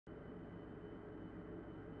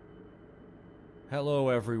Hello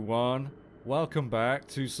everyone, welcome back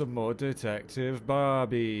to some more Detective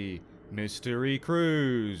Barbie Mystery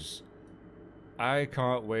Cruise. I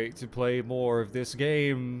can't wait to play more of this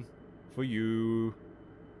game for you.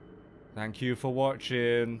 Thank you for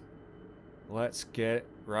watching. Let's get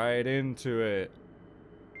right into it.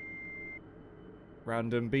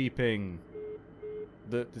 Random beeping.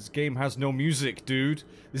 This game has no music, dude.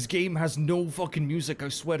 This game has no fucking music, I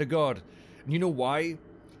swear to God. And you know why?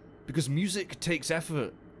 Because music takes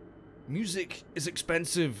effort. Music is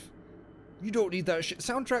expensive. You don't need that shit.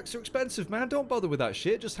 Soundtracks are expensive, man. Don't bother with that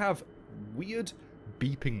shit. Just have weird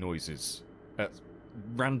beeping noises at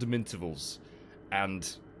random intervals.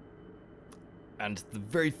 And the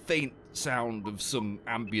very faint sound of some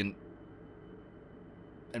ambient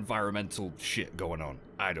environmental shit going on.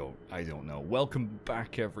 I don't know. Welcome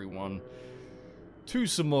back, everyone, to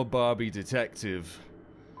some more Barbie Detective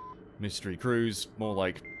Mystery Cruise. More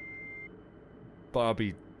like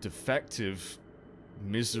Barbie Defective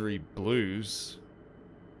Misery Blues.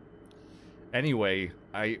 Anyway,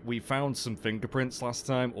 we found some fingerprints last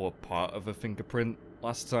time, or part of a fingerprint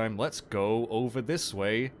last time. Let's go over this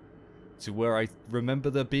way to where I remember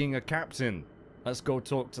there being a captain. Let's go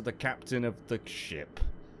talk to the captain of the ship.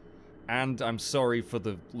 And I'm sorry for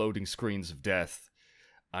the loading screens of death.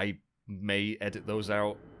 I may edit those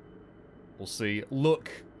out. We'll see.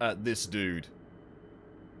 Look at this dude.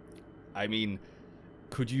 I mean,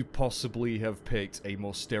 could you possibly have picked a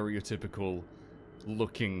more stereotypical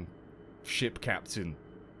looking ship captain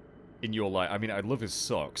in your life? I mean, I love his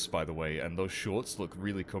socks, by the way, and those shorts look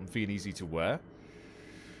really comfy and easy to wear.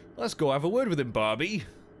 Let's go have a word with him, Barbie.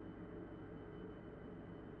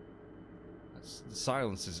 The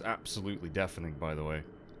silence is absolutely deafening, by the way.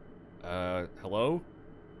 Hello?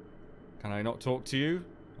 Can I not talk to you?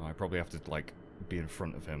 Oh, I probably have to, like, be in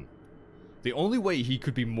front of him. The only way he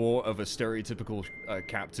could be more of a stereotypical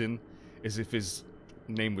captain is if his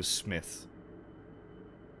name was Smith.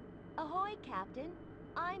 Ahoy, Captain.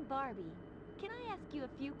 I'm Barbie. Can I ask you a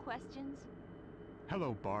few questions?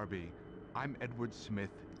 Hello, Barbie. I'm Edward Smith,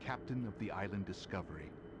 captain of the Island Discovery.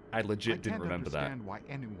 I legit didn't remember that. I can't understand why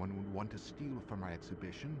anyone would want to steal from our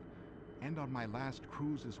exhibition. And on my last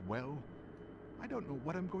cruise as well. I don't know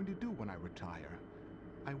what I'm going to do when I retire.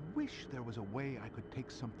 I wish there was a way I could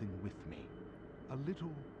take something with me. A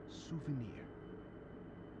little souvenir.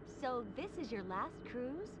 So this is your last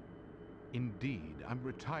cruise? Indeed, I'm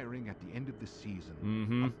retiring at the end of the season.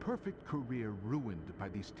 Mm-hmm. A perfect career ruined by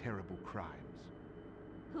these terrible crimes.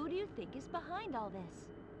 Who do you think is behind all this?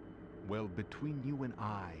 Well, between you and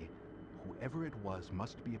I, whoever it was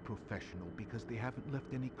must be a professional because they haven't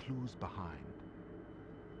left any clues behind.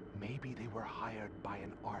 Maybe they were hired by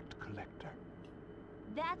an art collector.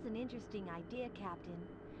 That's an interesting idea, Captain.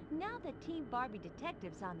 Now that Team Barbie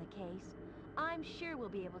Detective's on the case, I'm sure we'll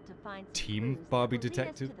be able to find some Team clues Barbie that will lead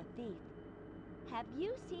us Detective? to the thief. Have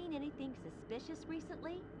you seen anything suspicious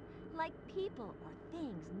recently? Like people or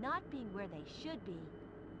things not being where they should be?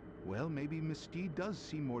 Well, maybe Mystique does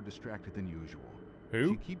seem more distracted than usual. Who?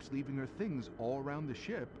 She keeps leaving her things all around the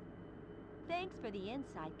ship. Thanks for the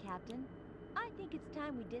insight, Captain. I think it's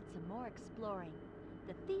time we did some more exploring.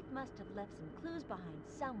 The thief must have left some clues behind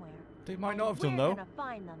somewhere. They might not have done, We're though. gonna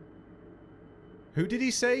find them. Who did he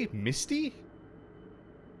say? Misty?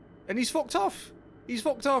 And he's fucked off. He's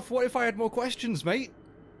fucked off. What if I had more questions, mate?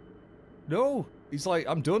 No. He's like,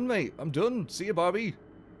 I'm done, mate. I'm done. See you, Barbie.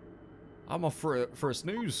 I'm off for a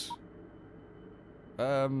snooze.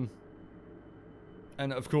 And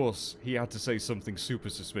of course, he had to say something super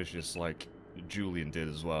suspicious, like Julian did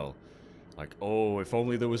as well. Like, oh, if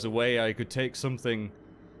only there was a way I could take something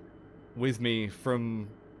with me from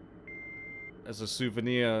as a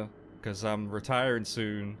souvenir, because I'm retiring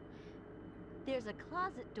soon. There's a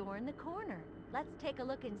closet door in the corner. Let's take a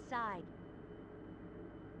look inside.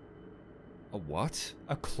 A what?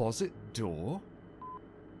 A closet door?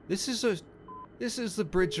 This is the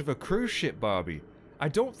bridge of a cruise ship, Barbie. I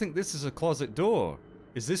don't think this is a closet door.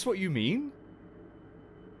 Is this what you mean?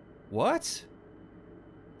 What?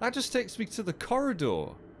 That just takes me to the corridor.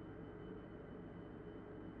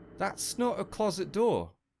 That's not a closet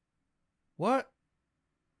door. What?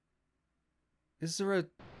 Is there a...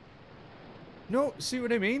 No, see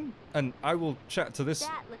what I mean? And I will chat to this...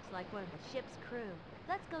 That looks like one of the ship's crew.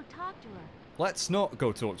 Let's go talk to her. Let's not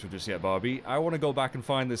go talk to her just yet, Barbie. I want to go back and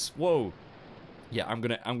find this... Whoa. Yeah, I'm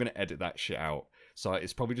gonna edit that shit out. So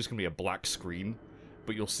it's probably just gonna be a black screen.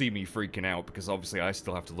 But you'll see me freaking out because obviously I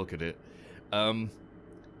still have to look at it.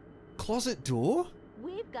 Closet door?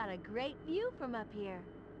 We've got a great view from up here.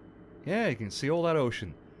 Yeah, you can see all that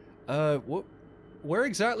ocean. Where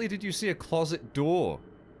exactly did you see a closet door,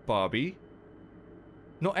 Barbie?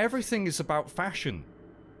 Not everything is about fashion.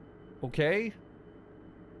 Okay?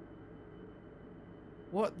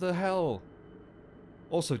 What the hell?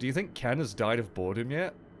 Also, do you think Ken has died of boredom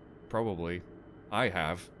yet? Probably. I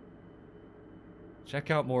have.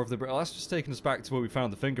 Check out more of the... Oh, that's just taking us back to where we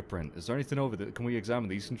found the fingerprint. Is there anything over there? Can we examine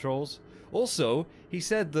these controls? Also, he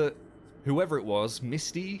said that whoever it was,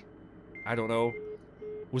 Misty, I don't know,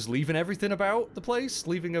 was leaving everything about the place?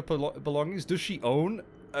 Leaving her belongings? Does she own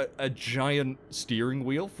a giant steering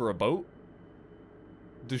wheel for a boat?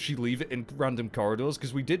 Does she leave it in random corridors?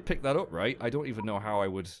 Because we did pick that up, right? I don't even know how I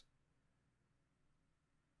would...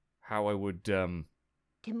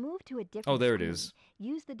 To move to a different Oh, there it screen, is.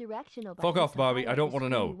 use the directional Fuck buttons off, to Barbie. I highlight don't the want to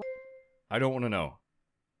screen know. you want. I don't want to know.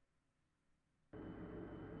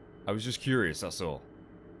 I was just curious, that's all.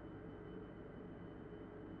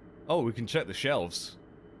 Oh, we can check the shelves.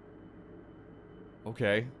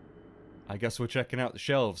 Okay. I guess we're checking out the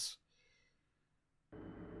shelves.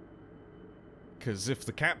 Because if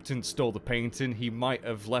the captain stole the painting, he might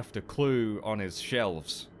have left a clue on his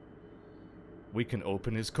shelves. We can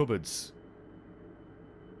open his cupboards.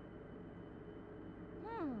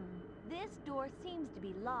 This door seems to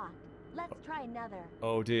be locked. Let's try another.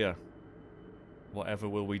 Oh dear. Whatever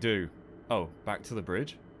will we do? Oh, back to the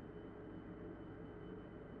bridge?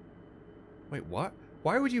 Wait, what?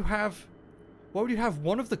 Why would you have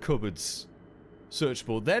one of the cupboards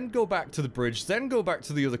searchable, then go back to the bridge, then go back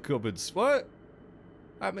to the other cupboards? What?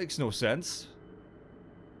 That makes no sense.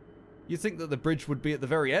 You'd think that the bridge would be at the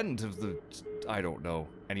very end of the... I don't know.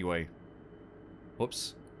 Anyway.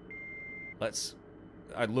 Whoops. Let's...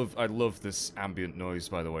 I love this ambient noise,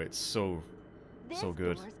 by the way. It's so good. This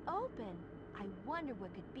door's open. I wonder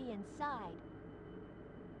what could be inside.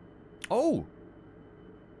 Oh!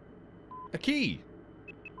 A key!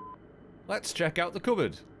 Let's check out the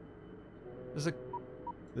cupboard.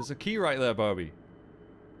 There's a key right there, Barbie.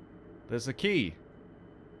 There's a key.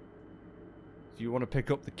 Do you want to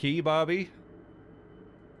pick up the key, Barbie?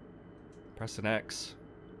 Press an X.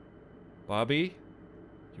 Barbie?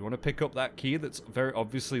 Do you want to pick up that key that's very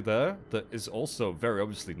obviously there? That is also very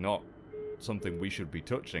obviously not something we should be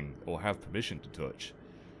touching or have permission to touch.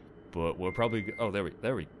 But we're probably... Oh, there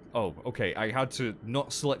we... Oh, okay. I had to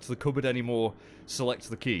not select the cupboard anymore. Select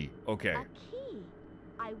the key. Okay. A key?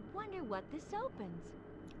 I wonder what this opens.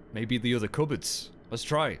 Maybe the other cupboards. Let's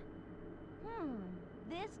try.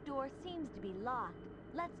 This door seems to be locked.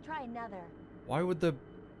 Let's try another. Why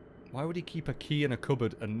would he keep a key in a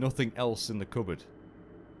cupboard and nothing else in the cupboard?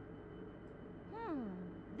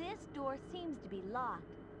 This door seems to be locked.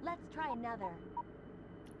 Let's try another.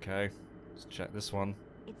 Okay. Let's check this one.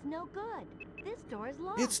 It's no good. This door is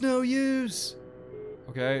locked. It's no use!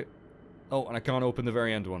 Okay. Oh, and I can't open the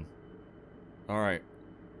very end one. Alright.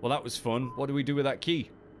 Well, that was fun. What do we do with that key?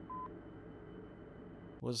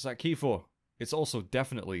 What's that key for? It's also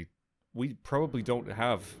definitely... We probably don't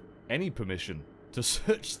have any permission to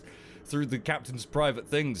search through the captain's private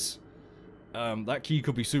things. That key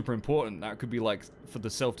could be super important. That could be like for the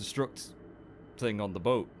self-destruct thing on the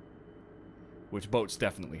boat. Which boats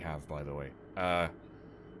definitely have, by the way.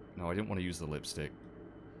 No, I didn't want to use the lipstick.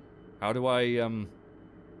 How do I,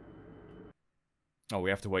 Oh, we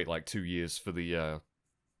have to wait like 2 years for the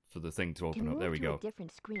thing to open up. There we go. To move to a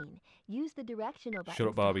different screen, use the directional buttons Shut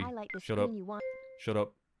up, Barbie. to highlight the Shut screen up. you want. Shut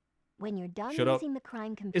up. When you're done Shut up. using the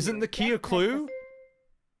crime computer, Isn't the key a just press clue?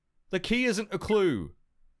 The key isn't a clue.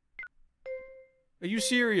 Are you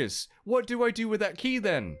serious? What do I do with that key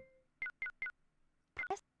then?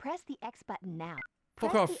 Press the X button now.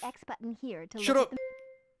 Fuck Press off. the X button here to Shut look up. at the...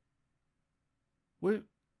 What?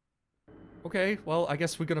 Okay, well, I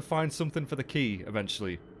guess we're gonna find something for the key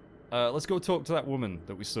eventually. Let's go talk to that woman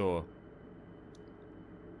that we saw.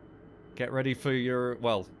 Get ready for your...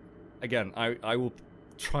 Well, again, I will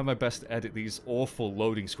try my best to edit these awful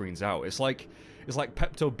loading screens out. It's like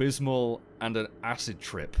Pepto-Bismol and an acid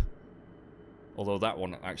trip. Although that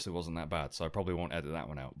one actually wasn't that bad, so I probably won't edit that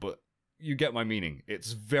one out. But you get my meaning.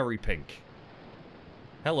 It's very pink.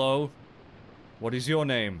 Hello. What is your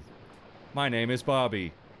name? My name is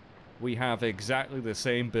Barbie. We have exactly the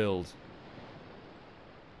same build.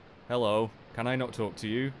 Hello. Can I not talk to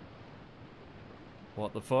you?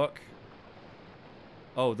 What the fuck?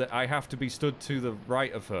 Oh, I have to be stood to the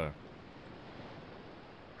right of her.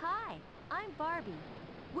 Hi, I'm Barbie.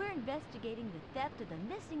 We're investigating the theft of the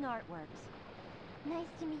missing artworks. Nice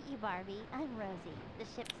to meet you, Barbie. I'm Rosie, the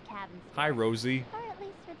ship's cabin steward. Hi, Rosie. Or at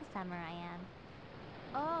least for the summer I am.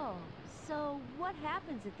 Oh, so what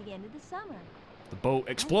happens at the end of the summer? The boat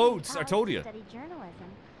explodes, I told you. I study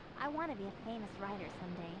journalism. I want to be a famous writer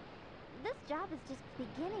someday. This job is just the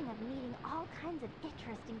beginning of meeting all kinds of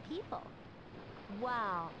interesting people.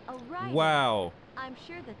 Wow, a writer. Wow. I'm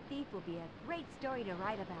sure the thief will be a great story to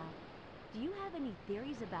write about. Do you have any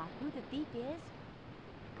theories about who the thief is?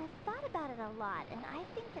 I've thought about it a lot, and I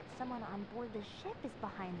think that someone on board the ship is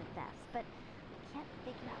behind the thefts, but I can't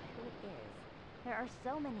figure out who it is. There are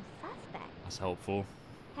so many suspects. That's helpful.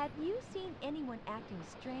 Have you seen anyone acting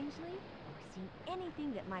strangely? Or seen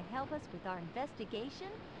anything that might help us with our investigation?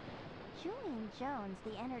 Julian Jones,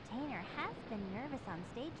 the entertainer, has been nervous on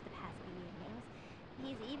stage the past few evenings.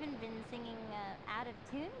 He's even been singing out of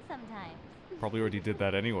tune sometimes. Probably already did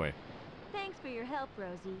that anyway. Thanks for your help,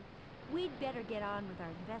 Rosie. We'd better get on with our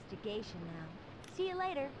investigation now. See you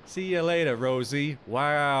later. See you later, Rosie.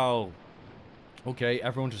 Wow. Okay,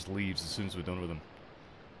 everyone just leaves as soon as we're done with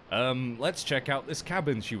them. Let's check out this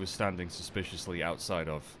cabin she was standing suspiciously outside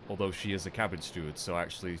of. Although she is a cabin steward, so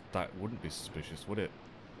actually that wouldn't be suspicious, would it?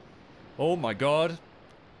 Oh my god.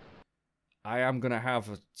 I am gonna have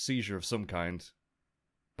a seizure of some kind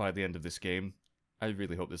by the end of this game. I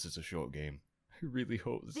really hope this is a short game. I really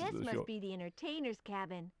hope this is a short... This must be the entertainer's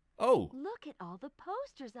cabin. Oh! Look at all the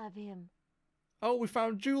posters of him. Oh, we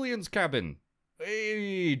found Julian's cabin.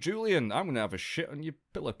 Hey, Julian, I'm gonna have a shit on your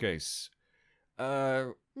pillowcase.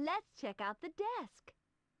 Let's check out the desk.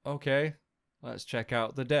 Okay. Let's check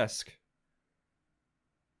out the desk.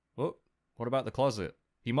 Oh, what about the closet?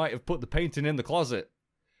 He might have put the painting in the closet.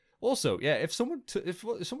 Also, yeah, if someone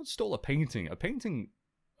stole a painting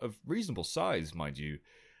of reasonable size, mind you,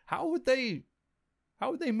 how would they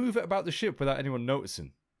move it about the ship without anyone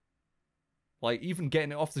noticing? Like, even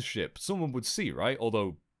getting it off the ship, someone would see, right?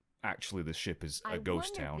 Although, actually, the ship is a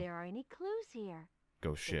ghost town. I wonder if there are any clues here.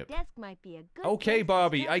 Ghost ship. The desk might be a good Okay, place to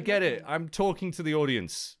Barbie, start I get it. looking. I'm talking to the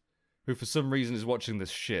audience, who for some reason is watching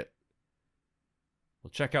this shit.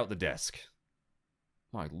 Well, check out the desk.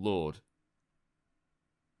 My lord.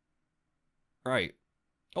 Right.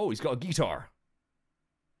 Oh, he's got a guitar.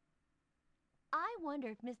 I wonder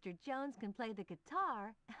if Mr. Jones can play the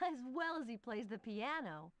guitar as well as he plays the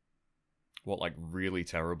piano. What, like, really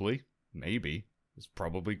terribly? Maybe. It's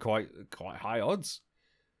probably quite high odds.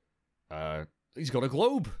 He's got a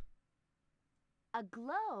globe. A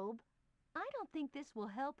globe? I don't think this will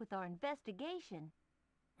help with our investigation.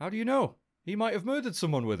 How do you know? He might have murdered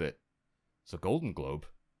someone with it. It's a golden globe.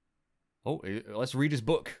 Oh, let's read his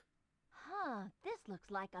book. Huh, this looks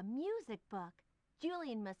like a music book.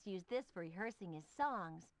 Julian must use this for rehearsing his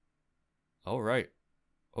songs. All right.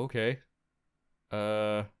 Okay.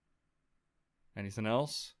 Anything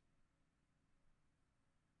else?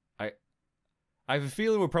 I have a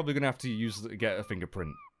feeling we're probably gonna have to get a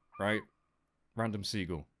fingerprint, right? Random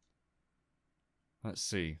seagull. Let's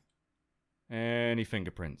see. Any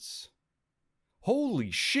fingerprints?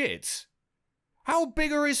 Holy shit! How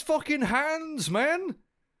big are his fucking hands, man?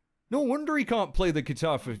 No wonder he can't play the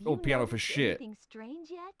guitar or piano for shit. Anything strange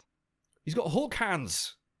yet? He's got Hulk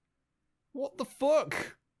hands. What the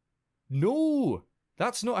fuck? No,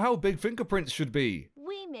 that's not how big fingerprints should be.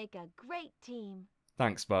 We make a great team.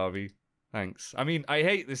 Thanks, Barbie. Thanks. I mean, I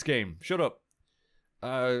hate this game. Shut up.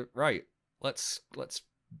 Right. Let's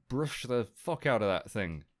brush the fuck out of that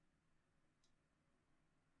thing.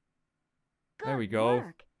 Good There we go.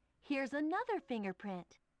 work. Here's another fingerprint.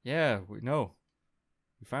 Yeah, we know.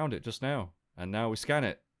 We found it just now. And now we scan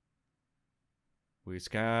it. We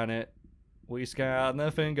scan it. We scan the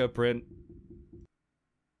fingerprint.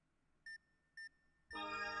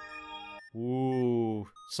 Ooh,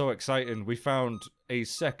 so exciting. We found a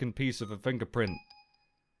second piece of a fingerprint.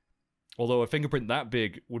 Although a fingerprint that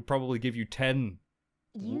big would probably give you 10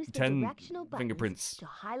 Use the 10 directional buttons fingerprints. to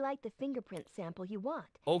highlight the fingerprint sample you want.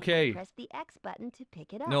 Okay. Press the X button to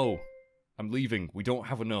pick it up. No, I'm leaving. We don't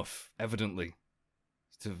have enough, evidently,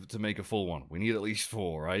 to make a full one. We need at least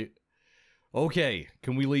 4, right? Okay,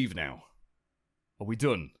 can we leave now? Are we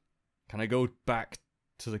done? Can I go back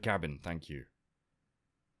to the cabin? Thank you.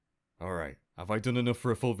 Alright, have I done enough for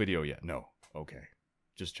a full video yet? No. Okay.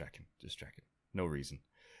 Just checking. No reason.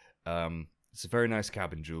 It's a very nice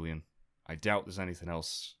cabin, Julian. I doubt there's anything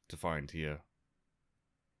else to find here.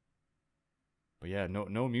 But yeah,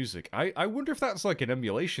 no music. I wonder if that's like an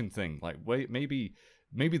emulation thing. Like, wait, maybe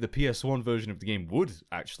the PS1 version of the game would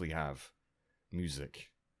actually have music.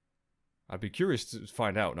 I'd be curious to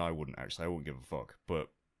find out. No, I wouldn't actually. I wouldn't give a fuck. But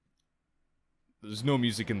there's no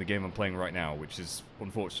music in the game I'm playing right now, which is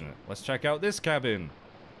unfortunate. Let's check out this cabin.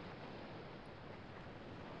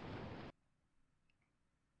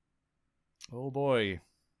 Oh boy.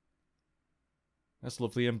 That's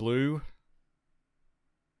lovely and blue.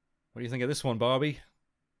 What do you think of this one, Barbie?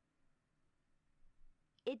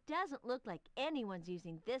 It doesn't look like anyone's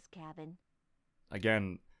using this cabin.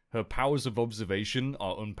 Again, her powers of observation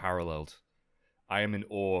are unparalleled. I am in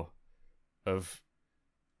awe of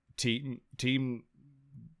Team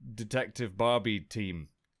Detective Barbie team.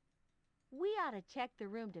 We ought to check the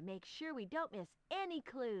room to make sure we don't miss any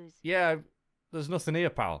clues. Yeah, there's nothing here,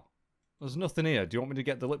 pal. There's nothing here. Do you want me to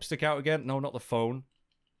get the lipstick out again? No, not the phone.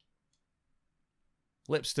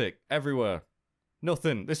 Lipstick everywhere.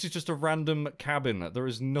 Nothing. This is just a random cabin. There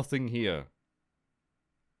is nothing here.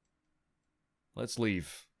 Let's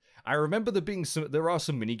leave. I remember there being there are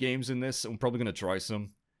some mini games in this. I'm probably gonna try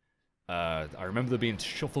some. I remember there being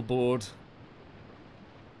shuffleboard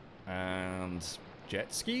and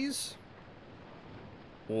jet skis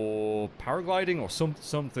or paragliding or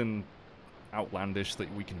something outlandish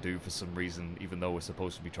that we can do for some reason, even though we're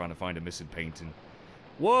supposed to be trying to find a missing painting.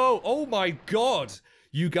 Whoa! Oh my god!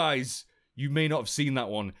 You guys, you may not have seen that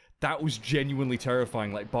one. That was genuinely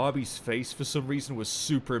terrifying. Like, Barbie's face, for some reason, was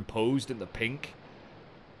superimposed in the pink.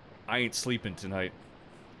 I ain't sleeping tonight.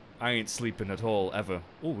 I ain't sleeping at all, ever.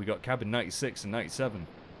 Oh, we got cabin 96 and 97.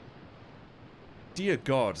 Dear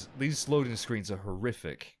God, these loading screens are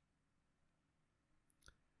horrific.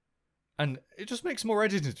 And it just makes more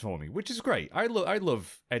editing for me, which is great. I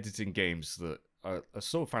love editing games that are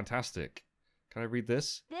so fantastic. Can I read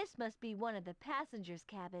this? This must be one of the passengers'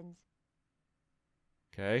 cabins.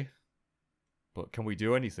 Okay. But can we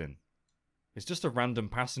do anything? It's just a random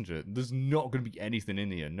passenger. There's not going to be anything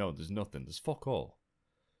in here. No, there's nothing. There's fuck all.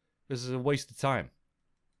 This is a waste of time.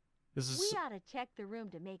 This is... We ought to check the room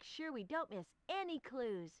to make sure we don't miss any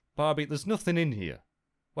clues. Barbie, there's nothing in here.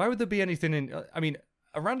 Why would there be anything in... I mean,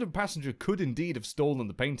 a random passenger could indeed have stolen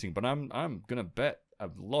the painting, but I'm gonna bet a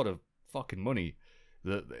lot of fucking money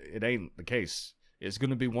that it ain't the case. It's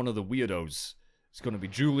gonna be one of the weirdos. It's gonna be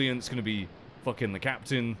Julian, it's gonna be fucking the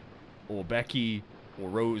captain, or Becky, or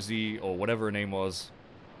Rosie, or whatever her name was.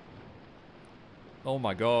 Oh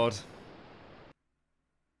my god.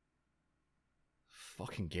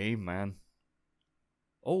 Fucking game, man.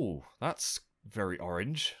 Oh, that's very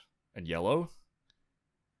orange and yellow.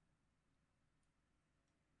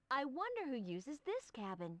 I wonder who uses this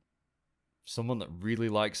cabin. Someone that really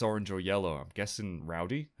likes orange or yellow. I'm guessing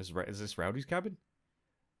Rowdy. Is this Rowdy's cabin?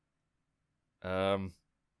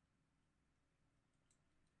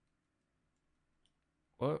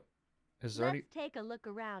 What? Is there any... Let's take a look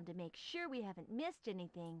around to make sure we haven't missed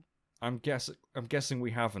anything. I'm guessing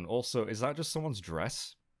we haven't. Also, is that just someone's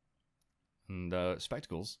dress? And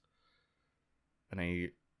spectacles? And a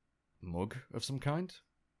mug of some kind?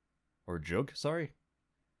 Or a jug, sorry.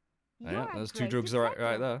 Yeah, there's two jugs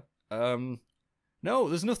right there. No,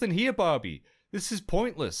 there's nothing here, Barbie. This is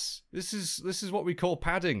pointless. This is what we call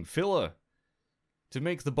padding, filler. To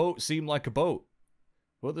make the boat seem like a boat.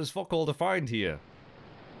 Well, there's fuck all to find here.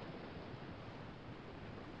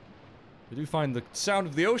 I do find the sound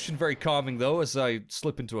of the ocean very calming, though, as I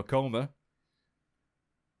slip into a coma.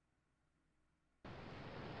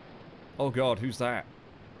 Oh god, who's that?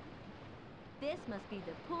 This must be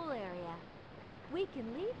the pool area. We can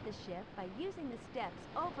leave the ship by using the steps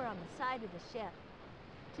over on the side of the ship.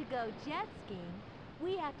 To go jet skiing,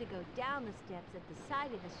 we have to go down the steps at the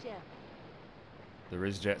side of the ship. There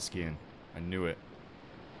is jet skiing. I knew it.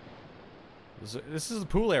 This is the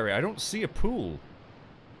pool area. I don't see a pool.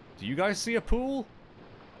 Do you guys see a pool?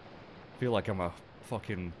 I feel like I'm a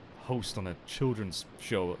fucking host on a children's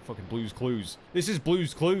show at fucking Blue's Clues. This is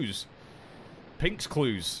Blue's Clues. Pink's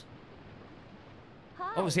Clues.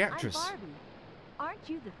 Hi, oh, it's the actress. I'm Barbie. Aren't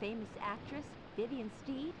you the famous actress, Vivian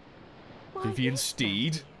Steed? Why, Vivian yes,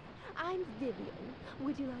 Steed? thank you. I'm Vivian.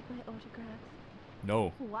 Would you like my autograph?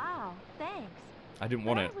 No, Wow, thanks. I didn't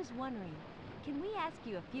want it. I was wondering, can we ask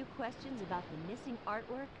you a few questions about the missing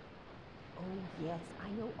artwork? Oh, yes, I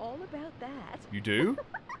know all about that. You do?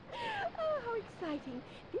 Oh, how exciting.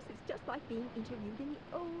 This is just like being interviewed in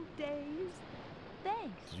the old days.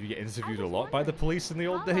 Thanks. Did you get interviewed I a was lot by the wondering, police in the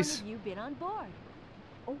old How long days? have you been on board?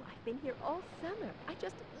 Oh, I've been here all summer. I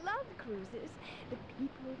just love cruises. The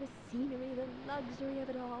people, the scenery, the luxury of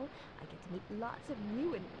it all. I get to meet lots of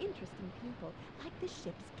new and interesting people, like the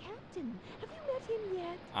ship's captain. Have you met him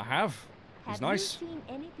yet? I have. He's Have nice. you seen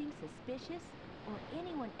anything suspicious or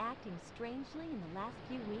anyone acting strangely in the last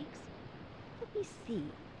few weeks? Let me see.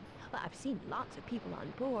 Well, I've seen lots of people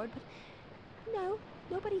on board, but no,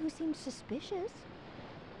 nobody who seemed suspicious.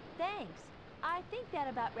 Thanks. I think that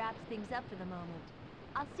about wraps things up for the moment.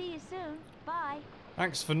 I'll see you soon. Bye.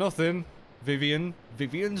 Thanks for nothing, Vivian.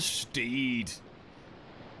 Vivian Steed.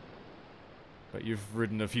 Bet you've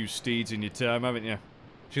ridden a few steeds in your time, haven't you?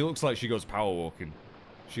 She looks like she goes power walking.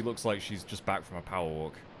 She looks like she's just back from a power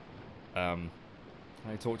walk. Can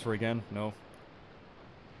I talk to her again? No?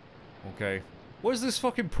 Okay. What is this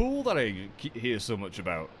fucking pool that I hear so much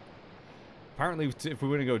about? Apparently, if we're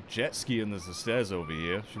going to go jet skiing, there's the stairs over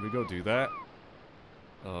here. Should we go do that?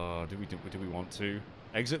 Do we want to?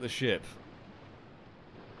 Exit the ship.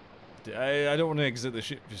 I don't want to exit the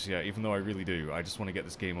ship just yet, even though I really do. I just want to get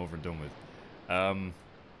this game over and done with.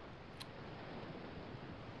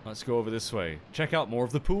 Let's go over this way. Check out more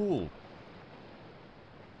of the pool.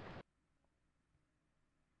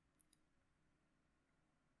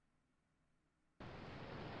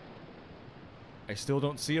 I still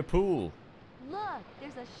don't see a pool. Look,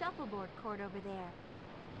 there's a shuffleboard court over there.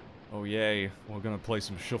 Oh yay, we're gonna play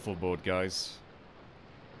some shuffleboard, guys.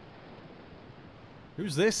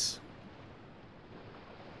 Who's this?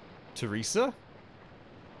 Teresa?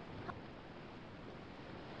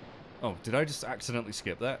 Oh, did I just accidentally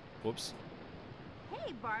skip that? Whoops.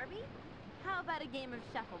 Hey, Barbie. How about a game of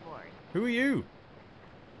shuffleboard? Who are you?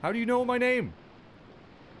 How do you know my name?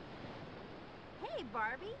 Hey,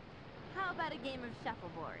 Barbie. How about a game of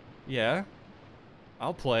shuffleboard? Yeah.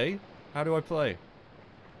 I'll play. How do I play?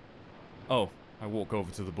 Oh, I walk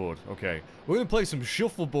over to the board. Okay. We're gonna play some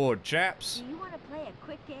shuffleboard, chaps. Do you want to play a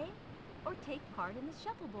quick game? Or take part in the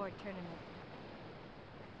shuffleboard tournament?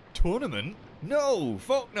 Tournament? No!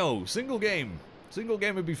 Fuck no! Single game. Single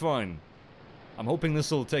game would be fine. I'm hoping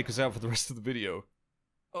this will take us out for the rest of the video.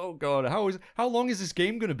 Oh god, how long is this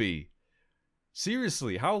game gonna be?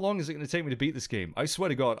 Seriously, how long is it gonna take me to beat this game? I swear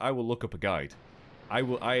to god, I will look up a guide. I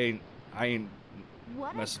ain't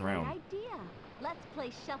What messing a great around. idea. Let's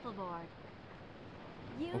play shuffleboard.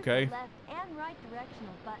 Use Okay. the left and right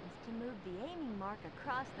directional buttons to move the aiming mark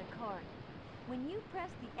across the court. When you press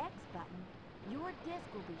the X button, your disc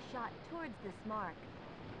will be shot towards this mark.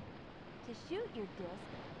 To shoot your disc,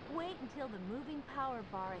 wait until the moving power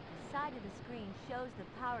bar at the side of the screen shows the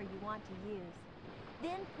power you want to use.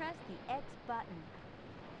 Then press the X button.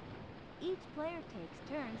 Each player takes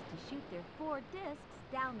turns to shoot their 4 discs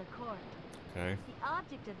down the court. Okay. The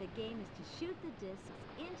object of the game is to shoot the discs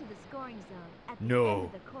into the scoring zone at the No. end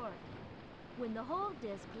of the court. When the whole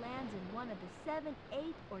disc lands in one of the 7,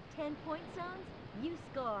 8, or 10-point zones, you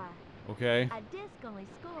score. Okay. A disc only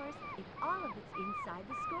scores if all of it's inside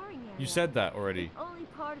the scoring area. You said that already. If only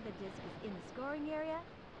part of the disc is in the scoring area,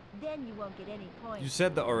 then you won't get any points. You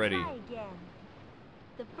said that already. Try again.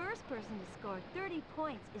 The first person to score 30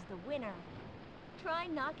 points is the winner. Try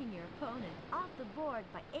knocking your opponent off the board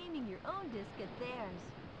by aiming your own disc at theirs.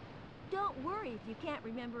 Don't worry if you can't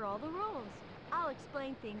remember all the rules. I'll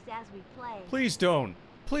explain things as we play. Please don't.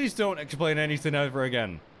 Please don't explain anything ever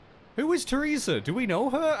again. Who is Teresa? Do we know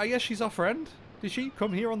her? I guess she's our friend. Did she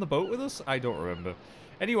come here on the boat with us? I don't remember.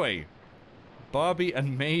 Anyway, Barbie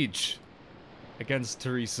and Mage against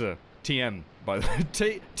Teresa. TM, by the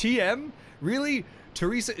way. TM? Really?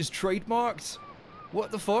 Teresa is trademarked?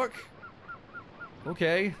 What the fuck?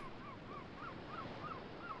 Okay.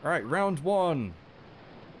 Alright, round 1.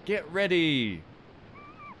 Get ready.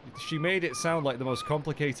 She made it sound like the most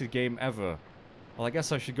complicated game ever. Well, I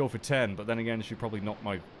guess I should go for 10, but then again, she'd probably knock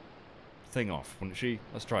my thing off, wouldn't she?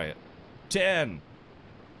 Let's try it. 10!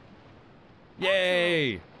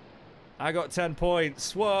 Yay! I got 10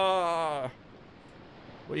 points. Whoa!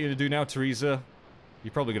 What are you gonna do now, Teresa?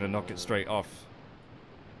 You're probably gonna knock it straight off.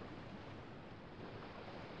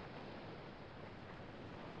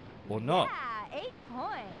 Or not. Yeah, 8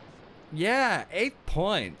 points. Yeah, 8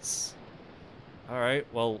 points. Alright,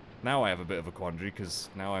 well, now I have a bit of a quandary, because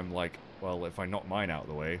now I'm like, well, if I knock mine out of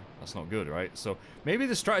the way, that's not good, right? So, maybe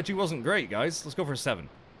the strategy wasn't great, guys. Let's go for a 7.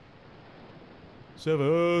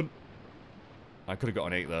 7! I could have got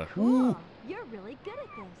an 8 there. Cool. Ooh. You're really good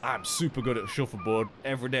at this. I'm super good at shuffleboard.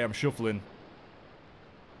 Every day I'm shuffling.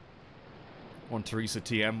 On Teresa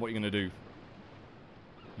TM, what are you gonna do?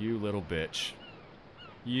 You little bitch.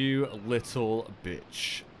 You little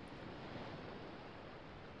bitch.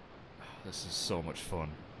 This is so much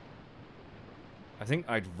fun. I think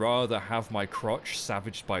I'd rather have my crotch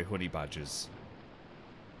savaged by honey badgers.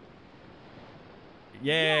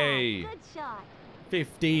 Yay! Yeah, good shot.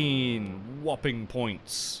 15 whopping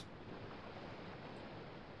points.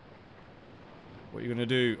 What are you gonna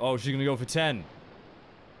do? Oh, she's gonna go for 10.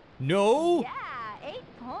 No! Yeah, 8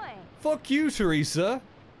 points. Fuck you, Teresa.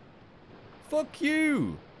 Fuck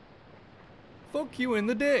you. Fuck you in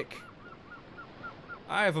the dick.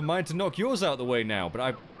 I have a mind to knock yours out the way now, but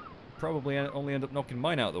I probably only end up knocking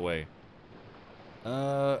mine out the way.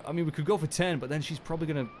 I mean, we could go for 10, but then she's probably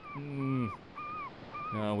gonna...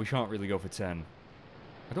 No, we can't really go for 10.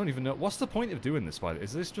 I don't even know. What's the point of doing this, by the way?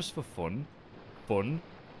 Is this just for fun? Fun?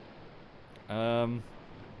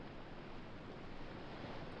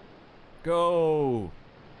 Go!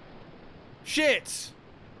 Shit!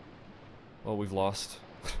 Oh, we've lost.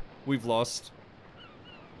 We've lost.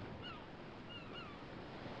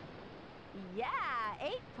 Yeah,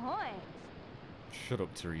 8 points. Shut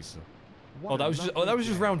up, Teresa. What Oh, that a was just lovely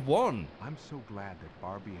day. round 1. I'm so glad that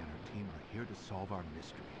Barbie and her team are here to solve our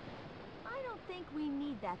mystery. I don't think we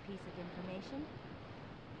need that piece of information.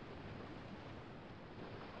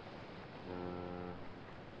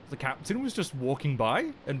 The captain was just walking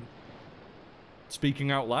by and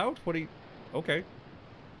speaking out loud? What do you... Okay.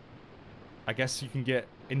 I guess you can get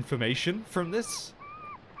information from this?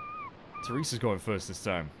 Teresa's going first this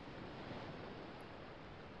time.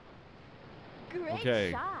 Great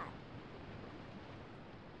Okay. shot.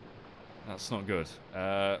 That's not good.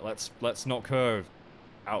 Let's knock her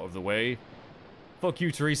out of the way. Fuck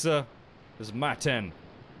you, Teresa. This is my 10.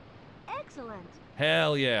 Excellent.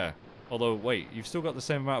 Hell yeah. Although, wait, you've still got the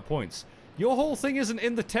same amount of points. Your whole thing isn't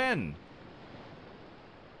in the 10.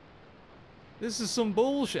 This is some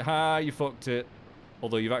bullshit. Ha, you fucked it.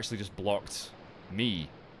 Although you've actually just blocked me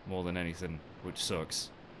more than anything, which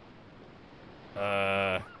sucks.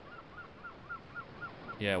 Yeah,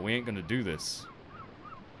 we ain't gonna do this.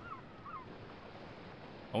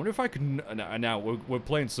 I wonder if I could... Now, we're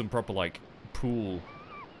playing some proper, like, pool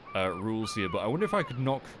rules here, but I wonder if I could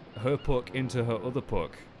knock her puck into her other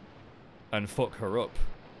puck and fuck her up.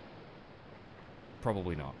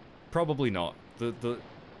 Probably not. Probably not. The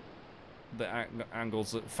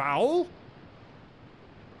angles... Foul?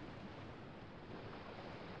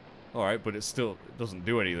 Alright, but it still doesn't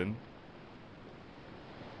do anything.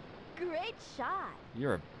 Great shot.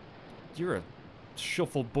 You're a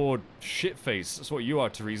shuffleboard shitface. That's what you are,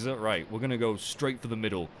 Teresa. Right, we're gonna go straight for the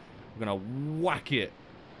middle. We're gonna whack it.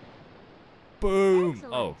 Boom!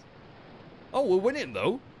 Excellent. Oh. Oh, we're winning,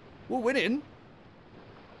 though. We're winning.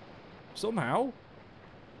 Somehow.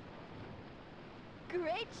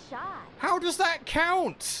 Great shot. How does that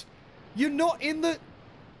count? You're not in the...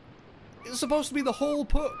 It's supposed to be the whole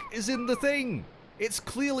puck is in the thing. It's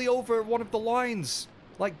clearly over one of the lines.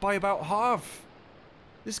 Like, by about half.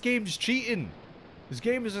 This game's cheating. This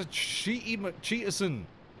game is a cheaty McCheaterson.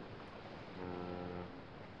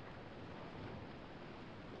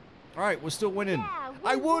 Alright, we're still winning. Yeah,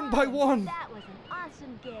 I we won by 1! That was an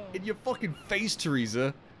awesome game. In your fucking face,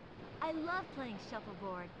 Teresa. I love playing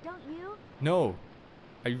shuffleboard, don't you? No,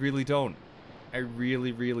 I really don't. I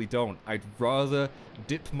really, really don't. I'd rather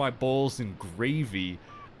dip my balls in gravy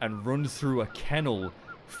and run through a kennel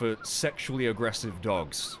for sexually aggressive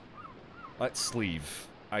dogs. Let's leave.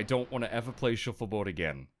 I don't want to ever play shuffleboard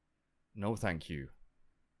again. No, thank you.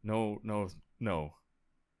 No, no, no.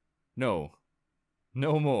 No.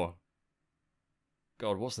 No more.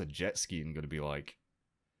 God, what's the jet skiing going to be like?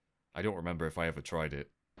 I don't remember if I ever tried it.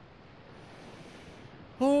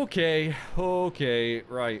 Okay, okay,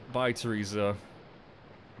 right, bye Teresa.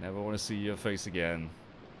 Never want to see your face again.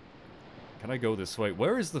 Can I go this way?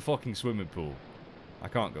 Where is the fucking swimming pool? I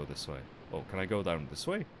can't go this way. Oh, can I go down this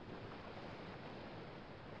way?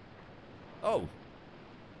 Oh.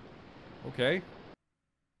 Okay.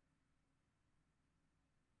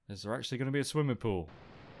 Is there actually going to be a swimming pool?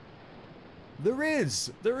 There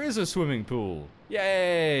is! There is a swimming pool!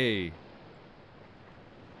 Yay!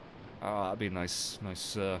 Ah, that'd be a nice,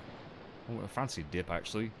 a fancy dip,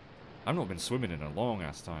 actually. I've not been swimming in a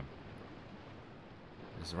long-ass time.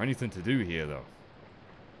 Is there anything to do here, though?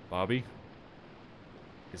 Barbie?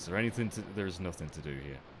 Is there anything to... There's nothing to do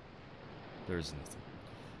here. There's nothing.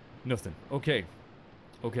 Nothing. Okay.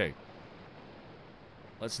 Okay.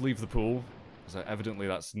 Let's leave the pool, because evidently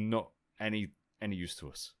that's not any use to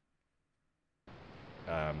us.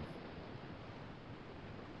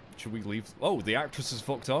 Should we leave? Oh, the actress is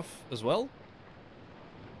fucked off as well.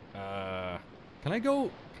 Can I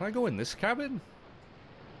go in this cabin?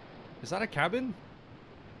 Is that a cabin?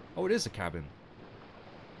 Oh, it is a cabin.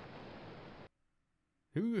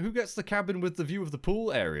 Who gets the cabin with the view of the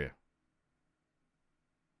pool area?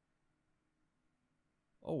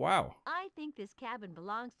 Oh, wow. I think this cabin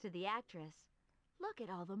belongs to the actress. Look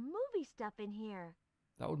at all the movie stuff in here.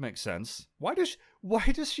 That would make sense. Why does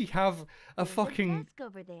she have a There's fucking... a desk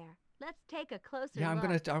over there. Let's take a closer Yeah,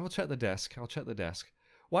 look. I will check the desk. I'll check the desk.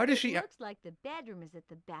 Why does she... It looks like the bedroom is at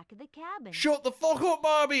the back of the cabin. Shut the fuck up,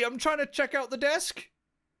 Barbie! I'm trying to check out the desk!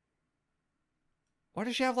 Why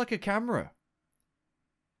does she have, like, a camera?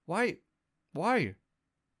 Why? Why?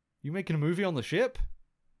 You making a movie on the ship?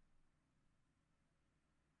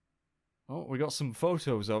 Oh, we got some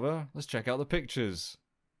photos of her. Let's check out the pictures.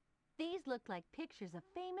 These look like pictures of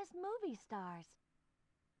famous movie stars.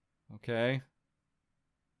 Okay.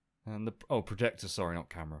 And the... Oh, projector, sorry, not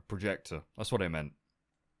camera. Projector. That's what I meant.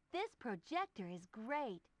 This projector is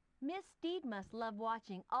great. Miss Steed must love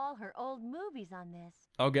watching all her old movies on this.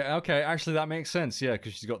 Okay, actually that makes sense, yeah,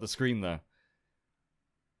 because she's got the screen there.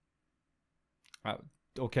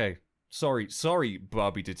 Okay. Sorry,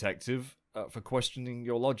 Barbie detective, for questioning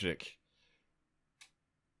your logic.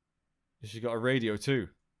 She got a radio too.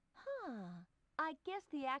 Huh. I guess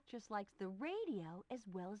the actress likes the radio as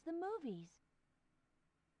well as the movies.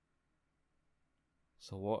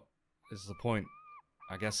 So what is the point?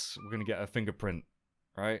 I guess we're gonna get a fingerprint,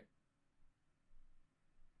 right?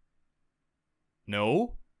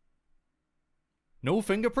 No? No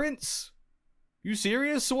fingerprints? You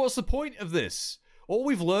serious? So what's the point of this? All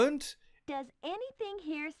we've learned? Does anything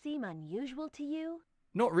here seem unusual to you?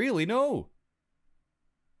 Not really, no.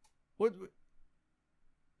 What?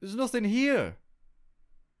 There's nothing here.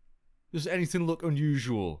 Does anything look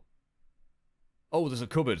unusual? Oh, there's a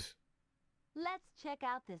cupboard. Let's check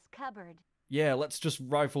out this cupboard. Yeah, let's just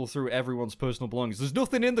rifle through everyone's personal belongings. There's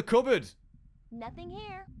nothing in the cupboard. Nothing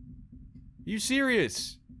here. You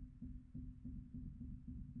serious?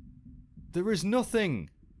 There is nothing.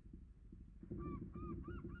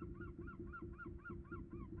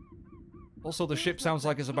 Also, the ship sounds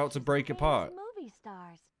like it's about to break apart. Movie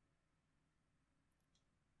stars.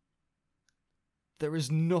 There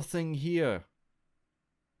is nothing here.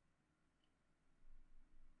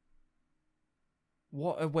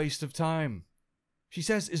 What a waste of time. She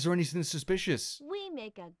says, is there anything suspicious? We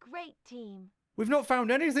make a great team. We've not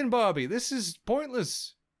found anything, Barbie. This is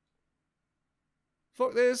pointless.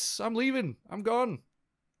 Fuck this. I'm leaving. I'm gone.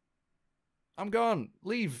 I'm gone.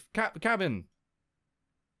 Leave. Cabin.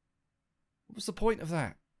 What's the point of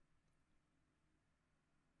that?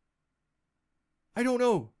 I don't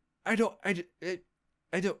know. I don't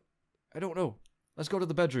know. Let's go to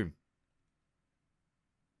the bedroom.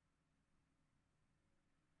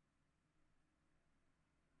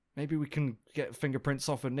 Maybe we can get fingerprints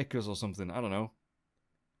off her knickers or something. I don't know.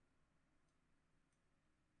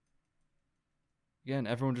 Again,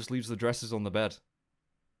 everyone just leaves the dresses on the bed.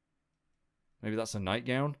 Maybe that's a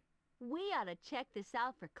nightgown? We ought to check this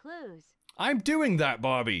out for clues. I'm doing that,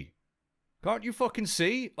 Barbie! Can't you fucking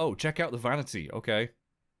see? Oh, check out the vanity. Okay.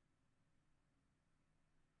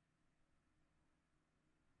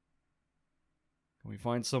 Can we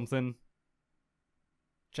find something?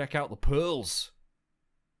 Check out the pearls.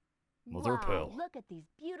 Mother of pearl. Look at these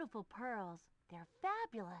beautiful pearls. They're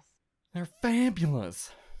fabulous. They're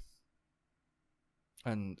fabulous.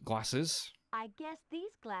 And glasses. I guess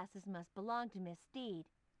these glasses must belong to Miss Steed.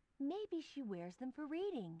 Maybe she wears them for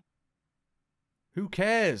reading. Who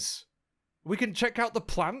cares? We can check out the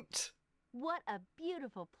plant. What a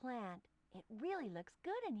beautiful plant. It really looks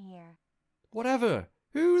good in here. Whatever.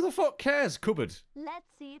 Who the fuck cares? Cupboard. Let's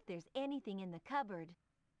see if there's anything in the cupboard.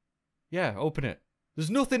 Yeah, open it. There's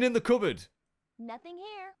nothing in the cupboard. Nothing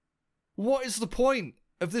here. What is the point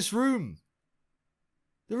of this room?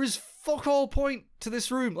 There is fuck all point to this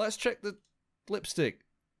room. Let's check the lipstick.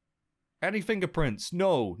 Any fingerprints?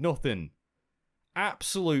 No, nothing.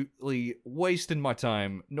 Absolutely wasting my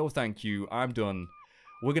time. No thank you. I'm done.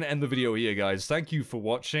 We're going to end the video here, guys. Thank you for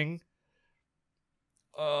watching.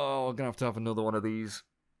 Oh, I'm going to have another one of these.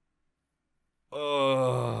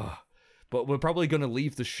 But we're probably going to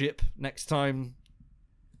leave the ship next time.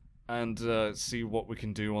 And see what we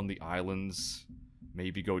can do on the islands.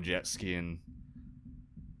 Maybe go jet skiing.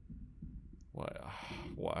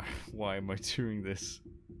 Why am I doing this?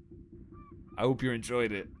 I hope you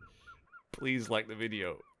enjoyed it. Please like the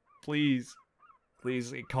video. Please.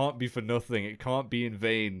 Please, it can't be for nothing. It can't be in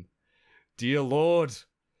vain. Dear Lord.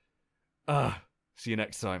 See you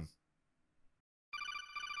next time.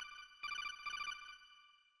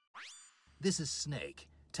 This is Snake,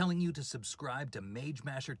 telling you to subscribe to Mage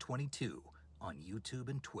Masher 22 on YouTube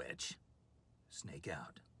and Twitch. Snake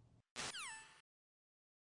out.